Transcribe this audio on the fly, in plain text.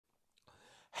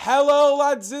Hello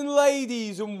lads and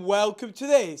ladies, and welcome to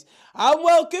this and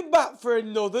welcome back for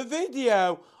another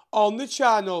video on the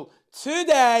channel.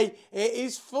 Today it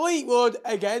is Fleetwood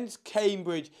against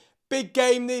Cambridge. Big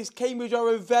game this. Cambridge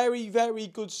are a very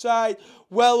good side,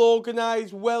 well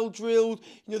organised, well drilled.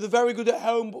 You know, they're very good at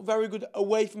home but very good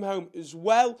away from home as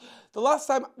well. The last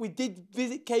time we did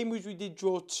visit Cambridge, we did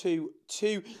draw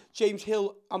 2-2. James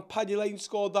Hill and Paddy Lane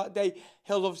scored that day.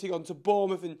 Hill's obviously gone to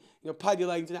Bournemouth, and Paddy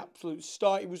Lane's an absolute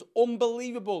start. It was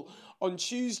unbelievable on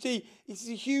Tuesday. This is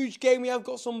a huge game. We have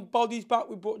got some bodies back.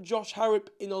 We brought Josh Harrop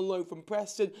in on loan from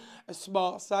Preston. A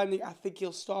smart signing. I think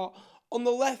he'll start on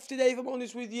the left today, if I'm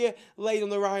honest with you. Lane on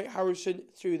the right, Harrison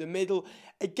through the middle.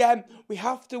 Again, we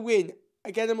have to win.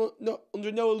 Again, I'm not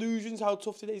under no illusions how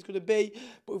tough today is going to be.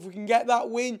 But if we can get that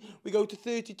win, we go to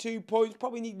 32 points.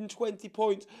 Probably needing 20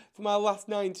 points from our last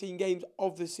 19 games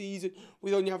of the season,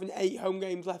 with only having 8 home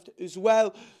games left as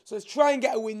well. So let's try and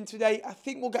get a win today. I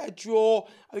think we'll get a draw.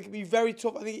 I think it'll be very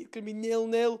tough. I think it's going to be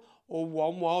 0-0 or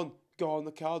 1-1. Go on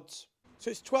the cards. So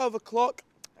it's 12 o'clock.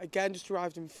 Again, just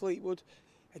arrived in Fleetwood.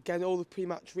 Again, all the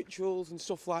pre-match rituals and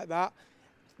stuff like that.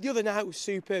 The other night was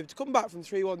superb. To come back from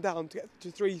 3-1 down to get to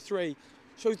 3-3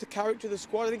 shows the character of the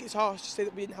squad. I think it's harsh to say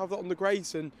that we didn't have that under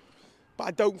Grayson, but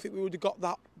I don't think we would have got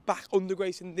that back under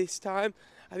Grayson this time.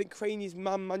 I think Craney's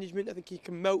man management, I think he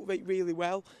can motivate really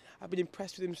well. I've been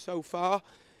impressed with him so far.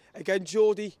 Again,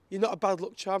 Geordie, you're not a bad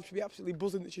luck charm. She'll be absolutely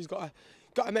buzzing that she's got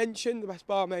a mention, the best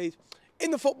barmaid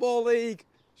in the Football League.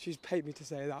 She's paid me to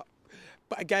say that.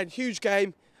 But again, huge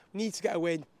game. Need to get a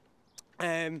win.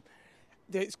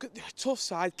 It's a tough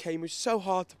side, Cambridge, so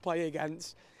hard to play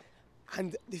against.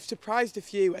 And they've surprised a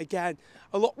few. Again,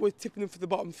 a lot were tipping them for the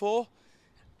bottom 4.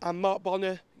 And Mark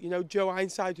Bonner, Joe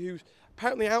Ironside, who's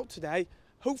apparently out today.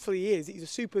 Hopefully he is. He's a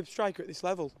superb striker at this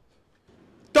level.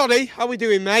 Donny, how we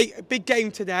doing, mate? A big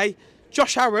game today.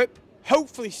 Josh Harrop,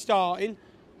 hopefully starting.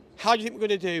 How do you think we're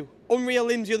going to do? Unreal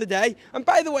limbs the other day. And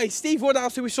by the way, Steve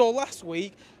Woodhouse, who we saw last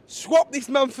week, swapped this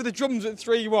man for the drums at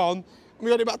 3-1. And we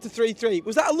got it back to 3-3.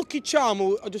 Was that a lucky charm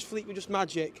or just Fleetwood just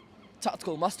magic?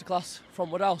 Tactical masterclass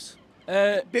from Woodhouse.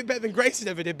 Bit better than Grayson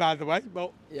ever did, by the way,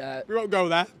 but yeah, we won't go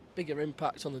there. Bigger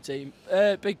impact on the team.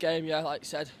 Big game, yeah, like you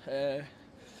said.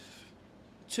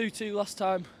 2-2 last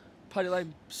time. Paddy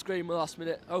Lane screamed the last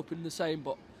minute, hoping the same,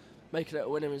 but making it a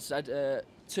winner instead.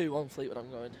 2-1 Fleetwood,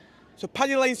 I'm going. So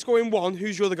Paddy Lane scoring 1.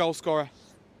 Who's your other goal scorer?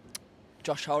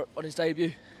 Josh Harrop on his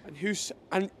debut.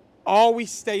 And are we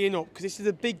staying up? Because this is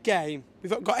a big game.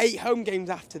 We've got 8 home games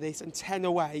after this and 10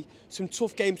 away. Some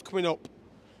tough games coming up.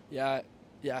 Yeah,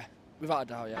 without a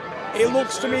doubt, yeah. It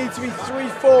looks to me to be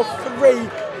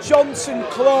 3-4-3. Johnson,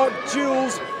 Clark,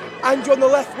 Jules, Andrew on the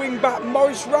left wing back,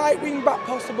 Morris right wing back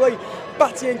possibly,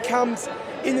 Batty and Camps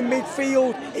in the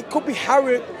midfield. It could be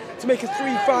Harrop to make a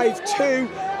 3-5-2,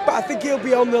 but I think he'll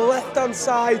be on the left-hand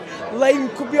side. Lane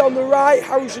could be on the right,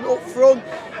 Harrison up front.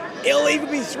 It'll either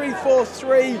be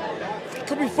 3-4-3, it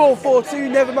could be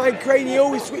 4-4-2, never mind Craney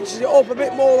always switches it up a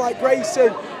bit more like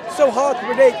Grayson. So hard to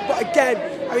predict, but again,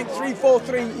 I think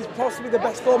 3-4-3 is possibly the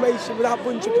best formation with that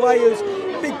bunch of players.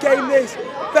 Big game this.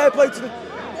 Fair play to the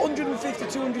 150,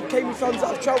 200 Cambridge fans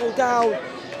that have travelled down.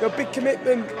 Big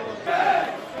commitment.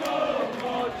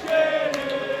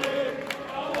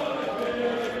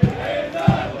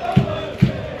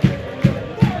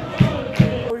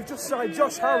 We've just signed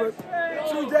Josh Harrop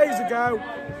 2 days ago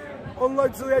on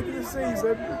loan to the end of the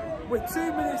season. We're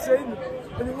 2 minutes in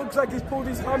and it looks like he's pulled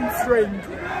his hamstring.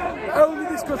 Only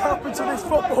this could happen to this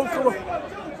football club.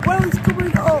 Well, he's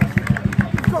coming off.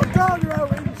 We've got Garner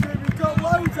out injured, we've got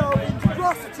Loads out injured,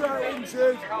 Rossiter out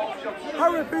injured.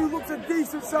 Harrop, who looks a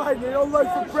decent signing on loan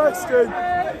from Preston,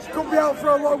 could be out for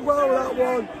a long while with that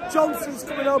one. Johnson's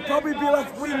coming out, probably be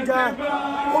left winger.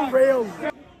 Unreal.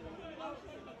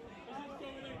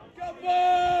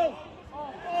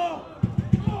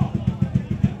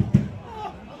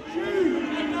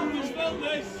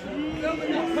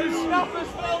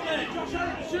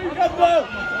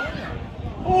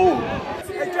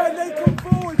 Again, they come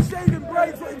forward. Shaden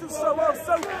Braid's what he does so well.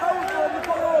 So powerful on the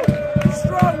ball.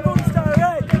 Strong, runs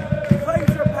direct. Plays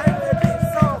a pen, a bit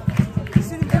soft. You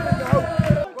see him coming now.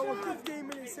 Well, we're 15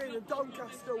 minutes in and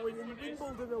Doncaster winning.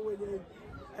 Wimbledon are winning.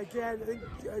 Again, I think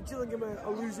Gillingham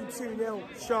are losing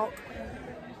 2-0. Shock.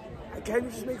 Again,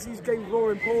 it just makes these games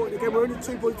more important. Again, we're only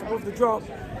 2 points above the drop.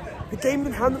 The game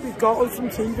in hand that we've got on some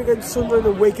teams against Sunderland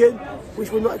and Wigan,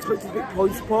 which we're not expecting to pick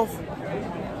points off.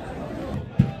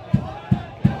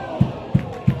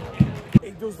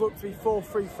 It does look to be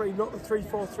 4-3-3, not the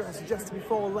 3-4-3 I suggested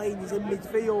before. Lane is in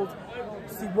midfield.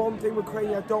 See, one thing with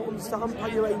Craney I don't understand,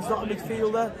 Paddy Lane's not a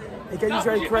midfielder. Again, he's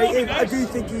very creative. I do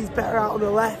think he's better out on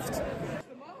the left.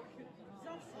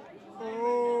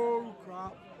 Oh,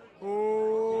 crap.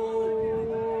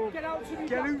 Oh. Get out to me.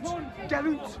 Get out. Get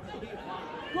out.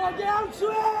 Go on, get out to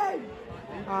him.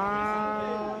 Out.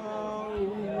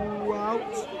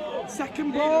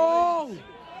 Second ball.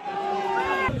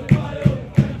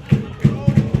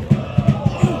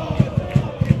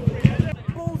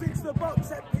 Balls into the box,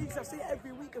 set piece. I see it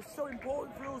every week. It's so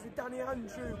important for us with Danny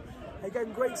Andrew.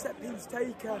 Again, great set piece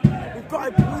taker. We've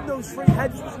got to win those 3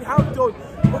 heads, which we have done,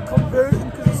 but convert them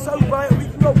because it's so vital. We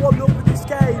can go 1-0 with this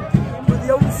game, but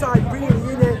the other side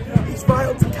really in it. It's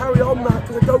vital to carry on that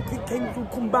because I don't think Kings will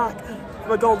come back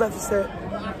from a goal deficit.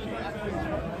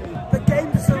 The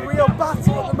game's a real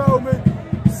battle at the moment.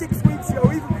 6 weeks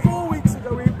ago, even 4 weeks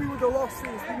ago, we would have lost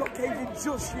this. We've not caved in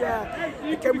just yet.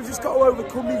 Again, we've just got to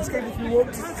overcome these games if we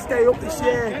want to stay up this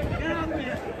year.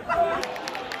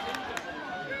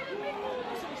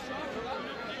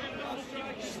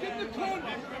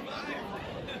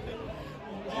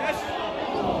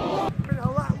 Been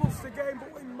a lacklustre game,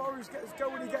 but when Morris gets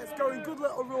going, he gets going. Good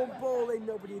little run, ball in,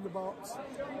 nobody in the box.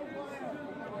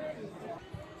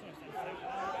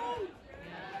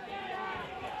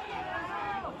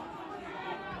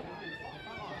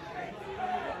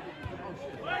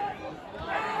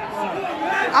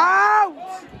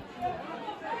 Out!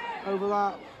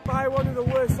 Overlap. By one of the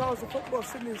worst styles of football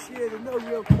seen this year, there's no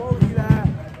real quality there.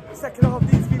 The second half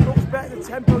needs to be much better, the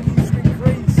tempo needs to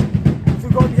increase. If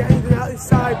we're going to get anything out this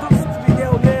side, it looks to be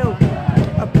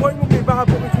 0-0. A point won't be bad,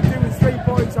 but we can do with 3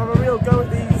 points, have a real go at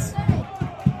these.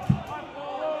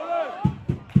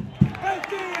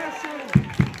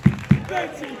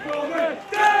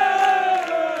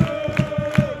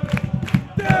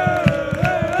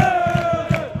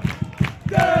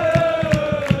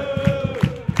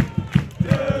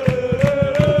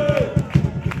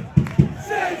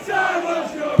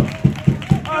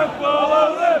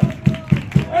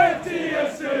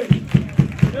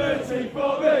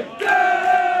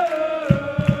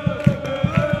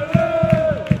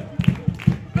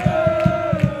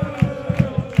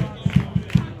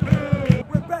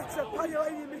 Paddy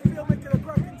Lane in midfield making a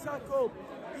cracking tackle.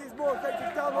 He is more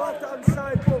effective down the left-hand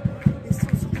side, but he's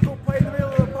still such a good play in the middle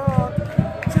of the park.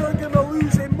 Gillingham are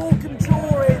losing, Morecambe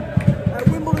drawing.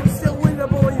 Wimbledon still winning, I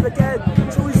believe, again.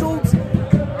 So results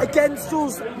against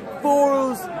us, for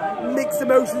us, mixed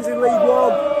emotions in League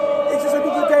One. It's just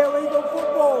another day of League One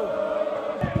football.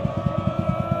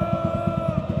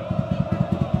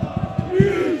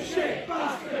 You shit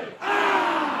bastard!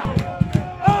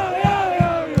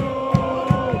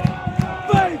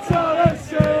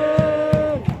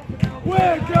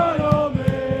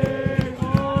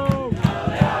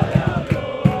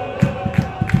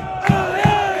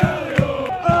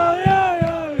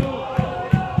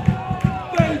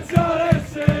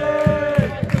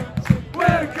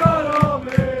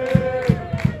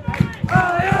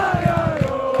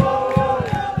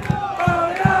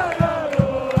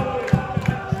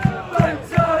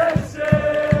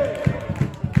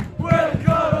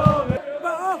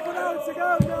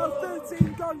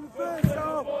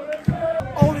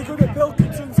 Only good at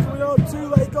Pilkington's coming on 2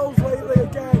 late goals lately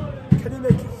again. Can he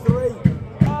make it 3?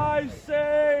 I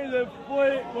say the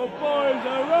Fleetwood boys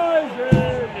are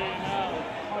rising.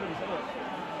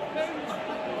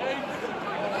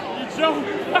 You jump.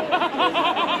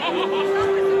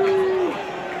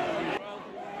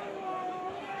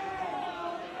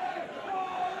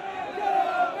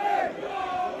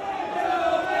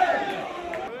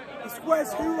 It's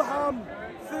Wes Houlihan.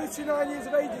 39 years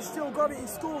of age, he's still got it, he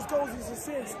scores goals, he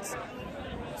assists.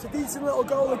 It's a decent little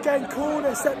goal again,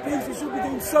 corner, set piece, we should be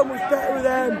doing so much better with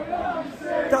them.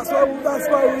 That's why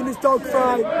we're in this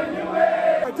dogfight.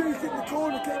 I do think the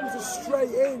corner kick was a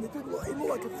straight in, it looked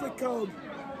like a flick on,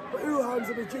 but Houlihan's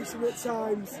a magician at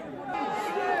times.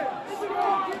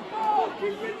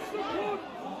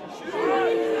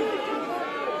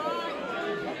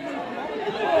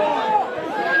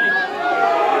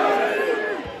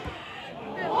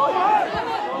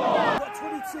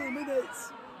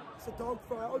 It's a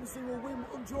dogfight. Obviously, we'll win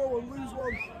and draw and lose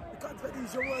one. We can't expect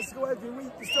these young lads to go every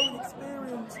week. They're so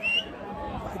inexperienced.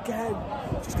 But again,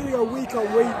 just going to go week on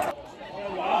week.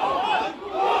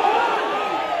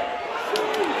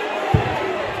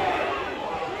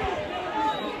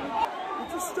 We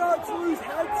just start to lose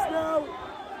heads now.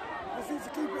 We need to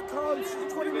keep it calm. It's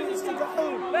 20 minutes to go.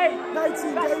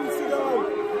 19 games to go.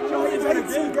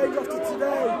 18 games after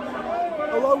today.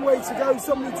 A long way to go,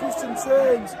 so many twists and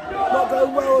turns, not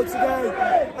going well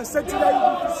today. I said today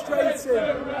would be frustrating,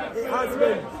 it has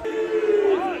been.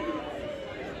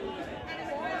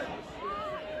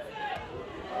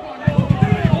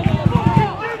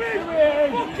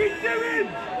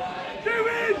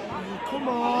 come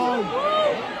on.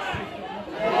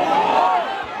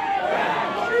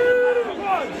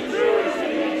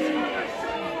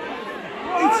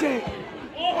 It's it.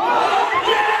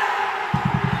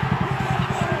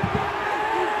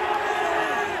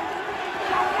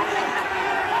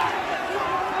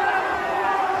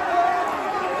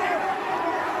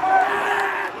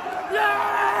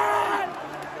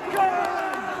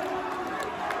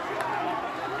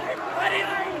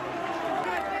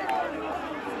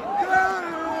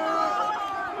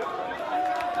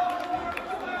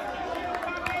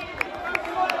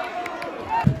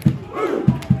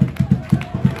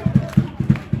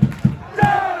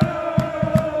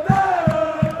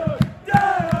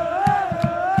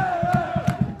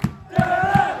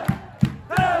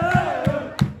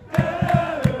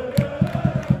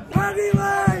 Paddy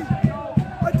Lane!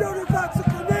 I don't know if that's a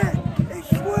connect. It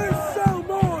swerves so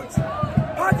much.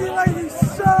 Paddy Lane is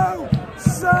so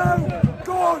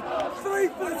good. 3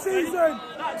 for the season.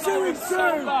 2 and 2.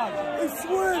 He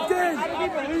swerved in.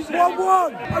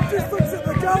 1-1. I've just looked at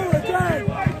the goal again.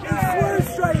 He swerved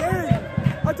straight in.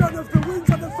 I don't know if the wind's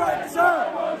on the factor,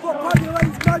 but Paddy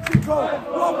Lane's magical.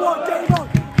 1-1. Game on.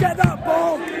 Get that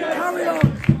ball. Carry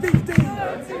on. 15.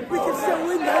 We can still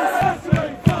win this.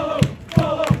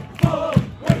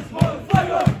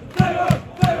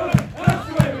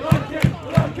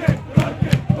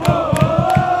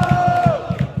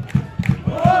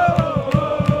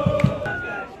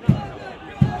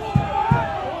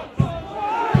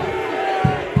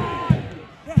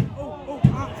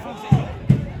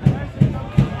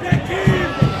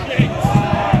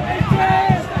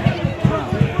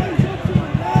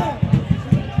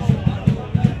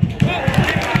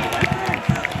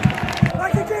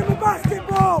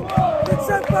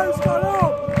 Tempo's gone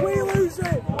up, we lose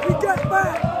it, we get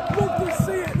back, love to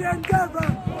see it, the endeavour,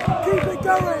 keep it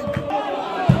going.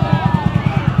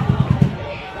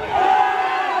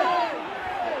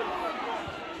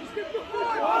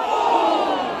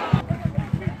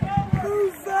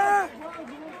 Who's there?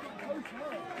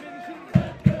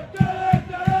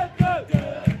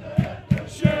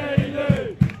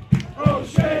 Shaylee! Oh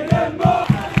Shaylee!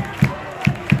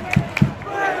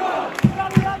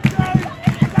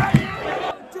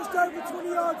 Over 20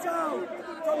 yards out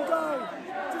from goal,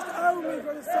 just only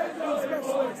for the second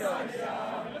specialist.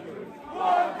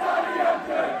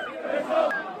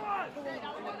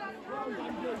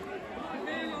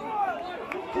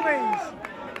 Please,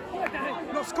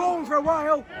 not scoring for a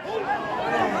while.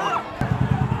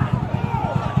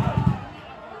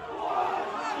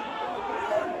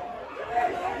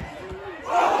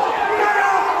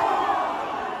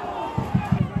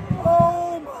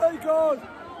 Oh my God.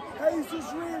 Hayes does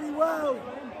really well.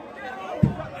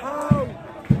 How?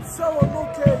 So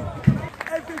unlucky.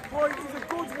 Every point is a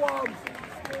good one.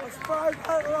 That's 5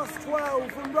 out of the last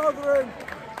 12 from Rotherham,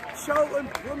 Charlton,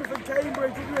 Plymouth and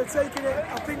Cambridge. If we were taking it,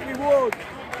 I think we would.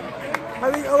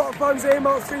 I think a lot of fans aim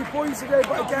out 3 points today,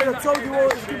 but again, I told you all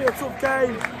it's going to be a tough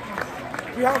game.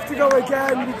 We have to go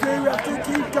again, we do. We have to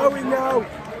keep going now.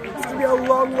 It's going to be a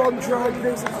long drag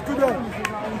this. It's going to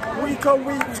week on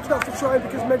week, we're just going to have to try and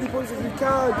pick as many points as we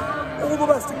can. All the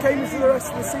best to Cambridge for the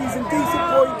rest of the season. Decent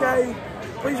point game.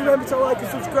 Please remember to like and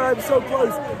subscribe. We're so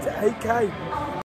close to 8K.